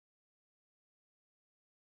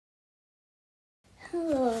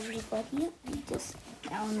Hello everybody, I just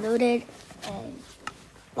downloaded a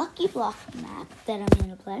Lucky Block map that I'm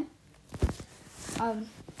gonna play.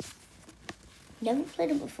 Never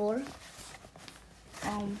played it before.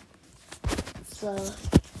 So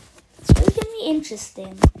it's really gonna be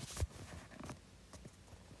interesting.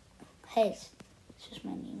 Hey, it's just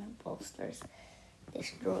my name and bolsters.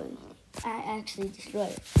 Destroyed. I actually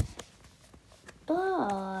destroyed it.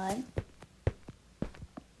 But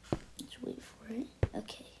let's wait for it.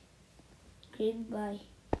 Okay. Created by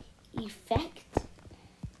Effect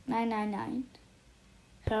 999.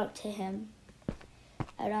 Shout out to him.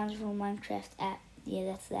 Add-ons for Minecraft app. Yeah,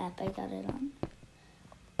 that's the app I got it on.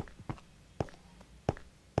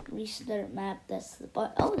 Restart map. That's the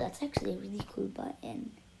button. Oh, that's actually a really cool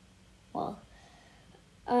button. Well,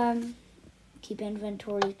 keep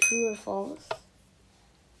inventory true or false.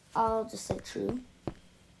 I'll just say true.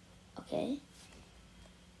 Okay.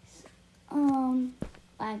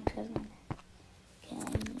 Minecraft.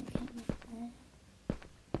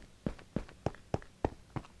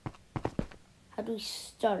 How do we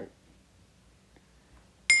start?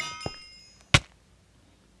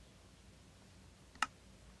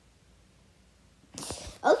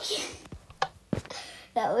 Okay.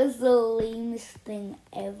 That was the lamest thing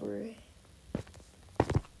ever.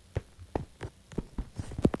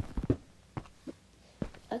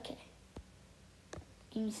 Okay.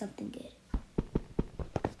 Give me something good.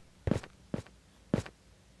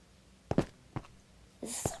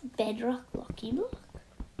 Is this a bedrock lucky block?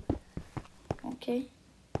 Okay.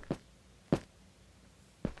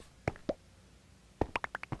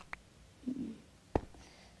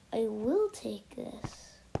 I will take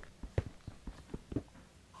this.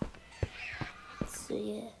 So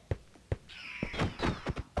yeah.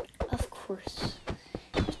 Of course.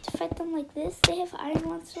 You have to fight them like this. They have Iron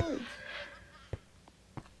One swords.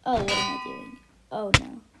 Oh, what am I doing? Oh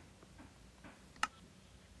no.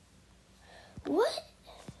 What?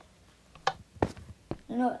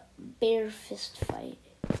 No, bear fist fight.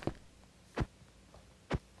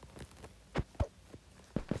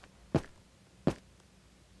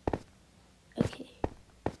 Okay.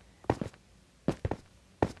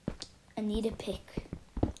 I need a pick.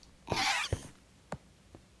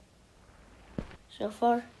 So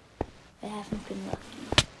far, I haven't been lucky.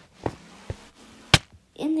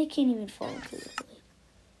 And they can't even fall into the lake.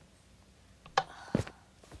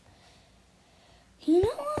 You know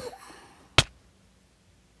what?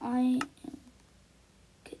 I am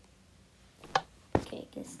good. Okay,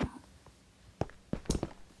 I guess not.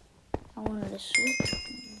 I wanted to switch.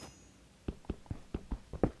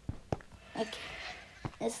 Okay,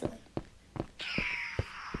 this way.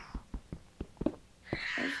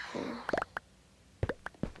 Of course.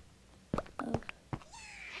 Oh.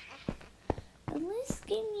 At least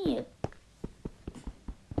give me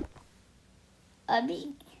a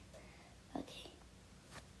beat. Okay.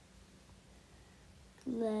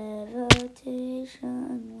 Levitation.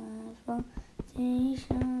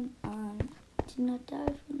 I did not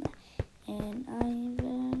die from that. And I am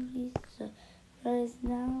very surprised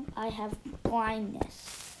now. I have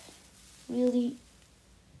blindness. Really?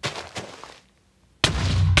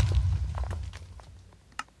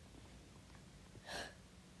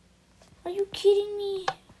 Are you kidding me?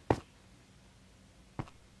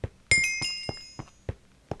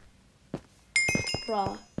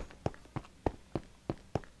 Raw.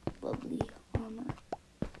 Lovely armor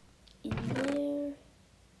in there.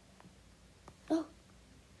 Oh.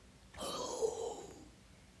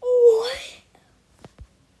 What?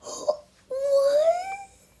 What?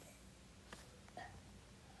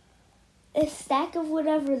 A stack of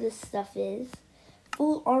whatever this stuff is.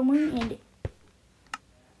 Full armor and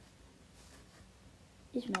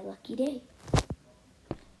it's my lucky day.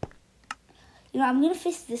 You know, I'm gonna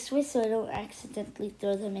face this way so I don't accidentally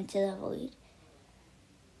throw them into the void.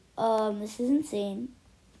 This is insane.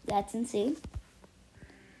 That's insane.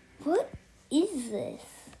 What is this?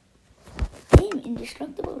 I am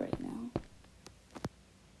indestructible right now.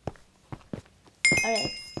 Alright,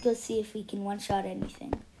 let's go see if we can one-shot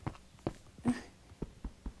anything. We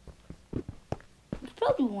could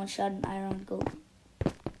probably one-shot an iron goat.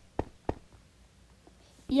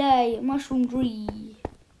 Yay, mushroom tree.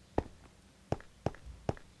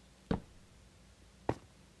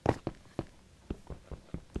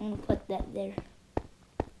 I'm gonna put that there.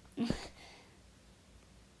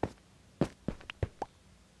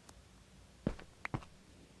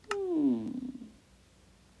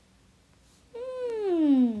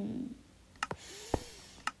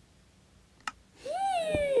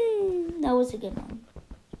 That was a good one.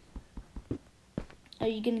 Are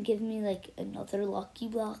you gonna give me like another lucky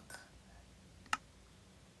block?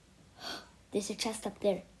 There's a chest up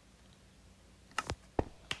there.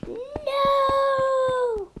 No!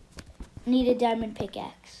 I need a diamond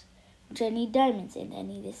pickaxe. Which I need diamonds in. I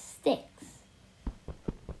need sticks.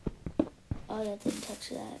 Oh, that didn't touch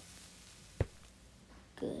that.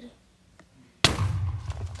 Good.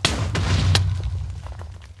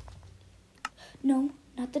 No,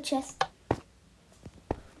 not the chest.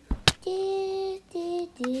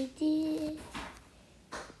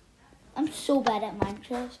 I'm so bad at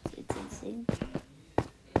Minecraft. It's insane.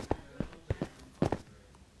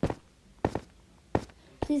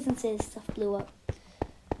 Please don't say this stuff blew up.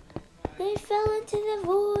 They fell into the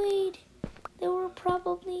void. There were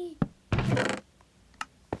probably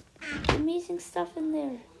amazing stuff in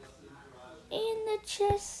there. In the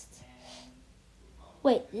chest.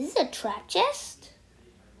 Wait, this is a trap chest?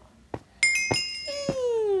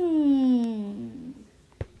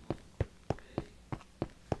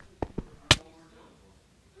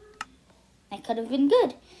 That could have been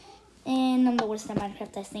good. And I'm the worst at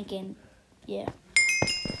Minecraft, I was thinking. Yeah.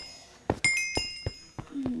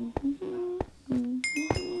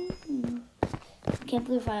 I can't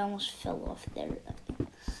believe I almost fell off there.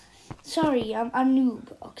 Sorry, I'm a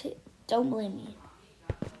noob. Okay, don't blame me.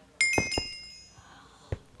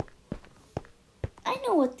 I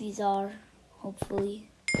know what these are, hopefully.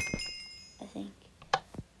 I think.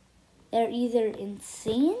 They're either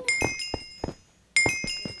insane.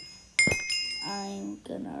 I'm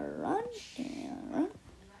gonna run and run.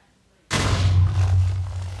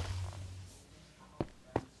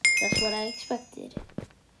 That's what I expected.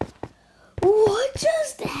 What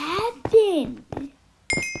just happened?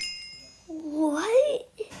 What?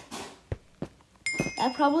 I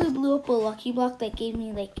probably blew up a lucky block that gave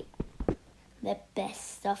me like the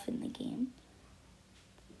best stuff in the game.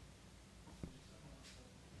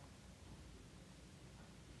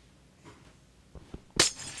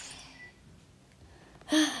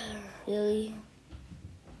 Really?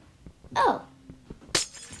 Oh.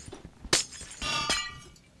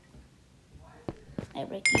 I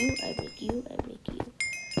break you, I break you, I break you.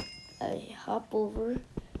 I hop over,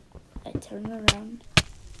 I turn around,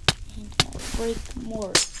 and I break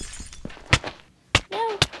more.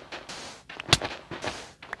 No!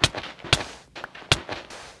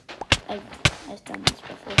 I've done this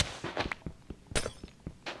before.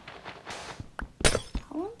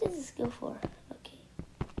 How long does this go for? Okay.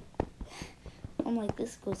 I'm like,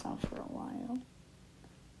 this goes on for a while.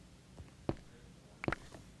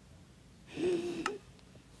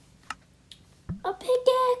 A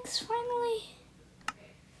pickaxe, finally.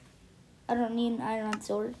 I don't need an iron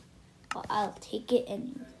sword. Well, I'll take it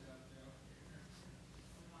anyway.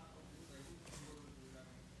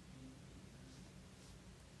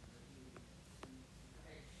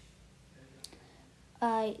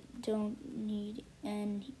 I don't need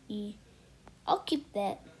any. I'll keep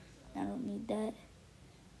that. I don't need that.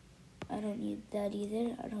 I don't need that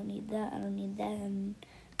either. I don't need that. I don't need that. And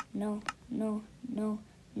no, no, no,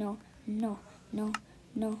 no, no, no,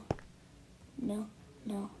 no, no,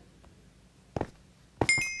 no.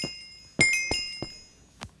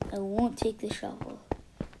 I won't take the shovel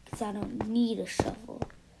because I don't need a shovel.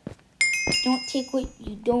 Don't take what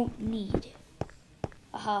you don't need.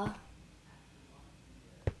 Aha.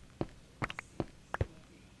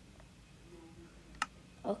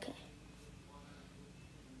 Okay.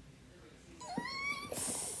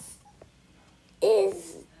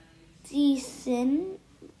 Is decent.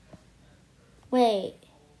 Wait.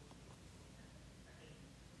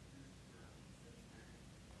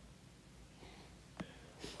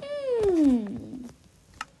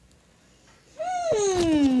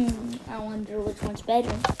 I wonder which one's better.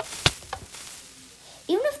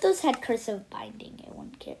 Even if those had cursive binding, I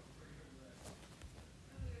wouldn't care.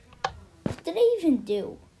 What did I even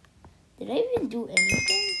do? Did I even do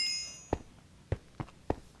anything?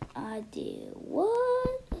 I did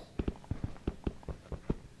what?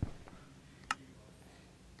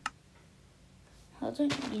 How do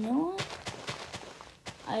you know what?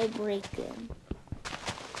 I break them.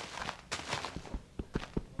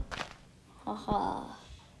 Haha.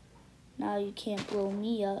 Now you can't blow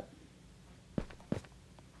me up.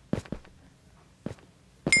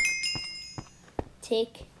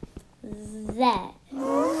 Take that.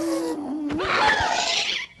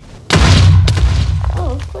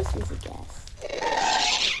 Oh, of course there's a gas.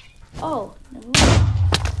 Oh, never mind.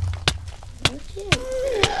 1, 2,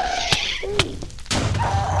 3.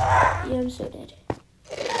 Yeah, I'm so dead.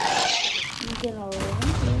 I'm gonna run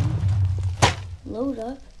here. Load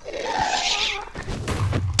up.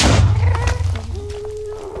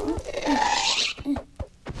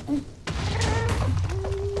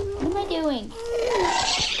 What am I doing?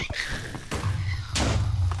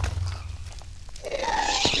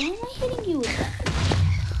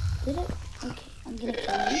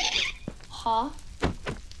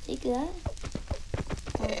 take that.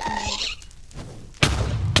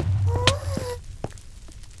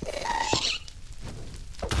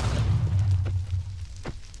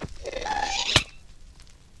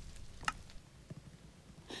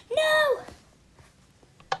 No!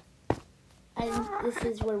 I think this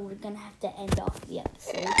is where we're gonna have to end off the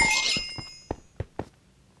episode.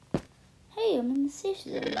 Hey, I'm in the safe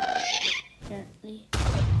zone. Apparently.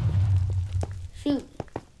 Shoot.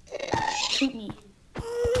 Shoot me.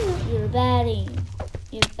 You're bad aim.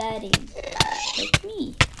 You're bad aim. Like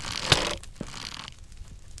me.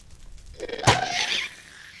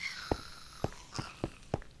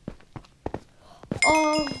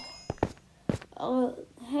 Oh,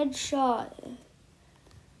 headshot.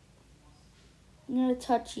 I'm gonna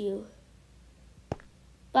touch you.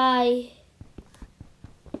 Bye.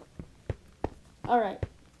 Alright.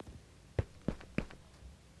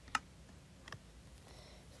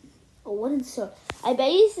 A wooden sword. I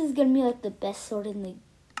bet this is gonna be like the best sword in the...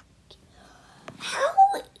 How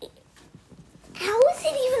is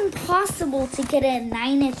it even possible to get a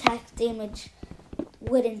 9 attack damage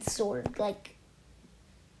wooden sword? Like,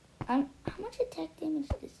 how much attack damage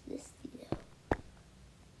does this do?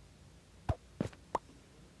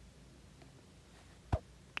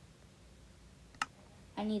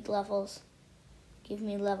 I need levels. Give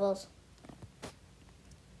me levels.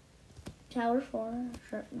 Power 4,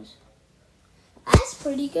 sharpness. That's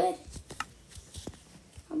pretty good.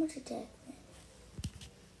 How much attack?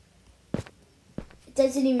 It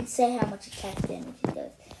doesn't even say how much attack damage it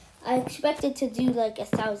does. I expect it to do like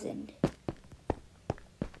 1,000.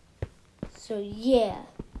 So yeah.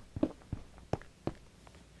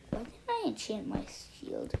 Why didn't I enchant my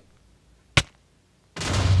shield?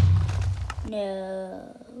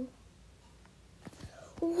 No.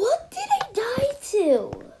 What did I die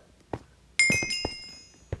to?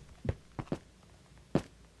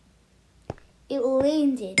 It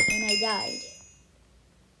landed and I died.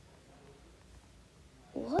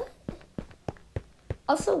 What?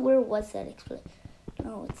 Also, where was that explosion?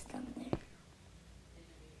 Oh, it's down there.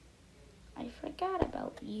 I forgot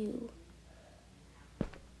about you.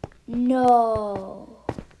 No.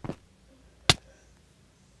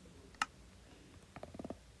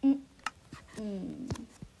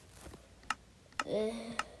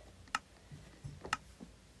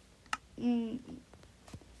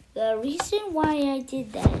 The reason why I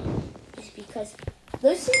did that is because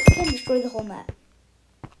those things can destroy the whole map.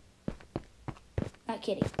 Not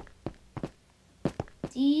kidding.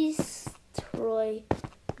 Destroy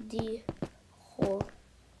the whole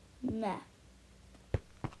map.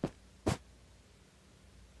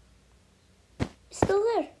 Still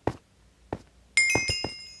there.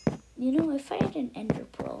 You know, if I had an ender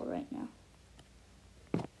pearl right now.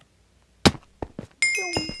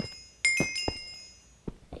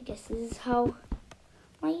 I guess this is how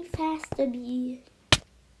life has to be.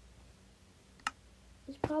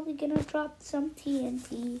 It's probably gonna drop some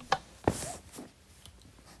TNT.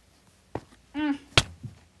 You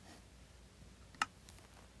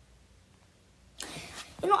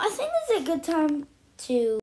know, I think this is a good time to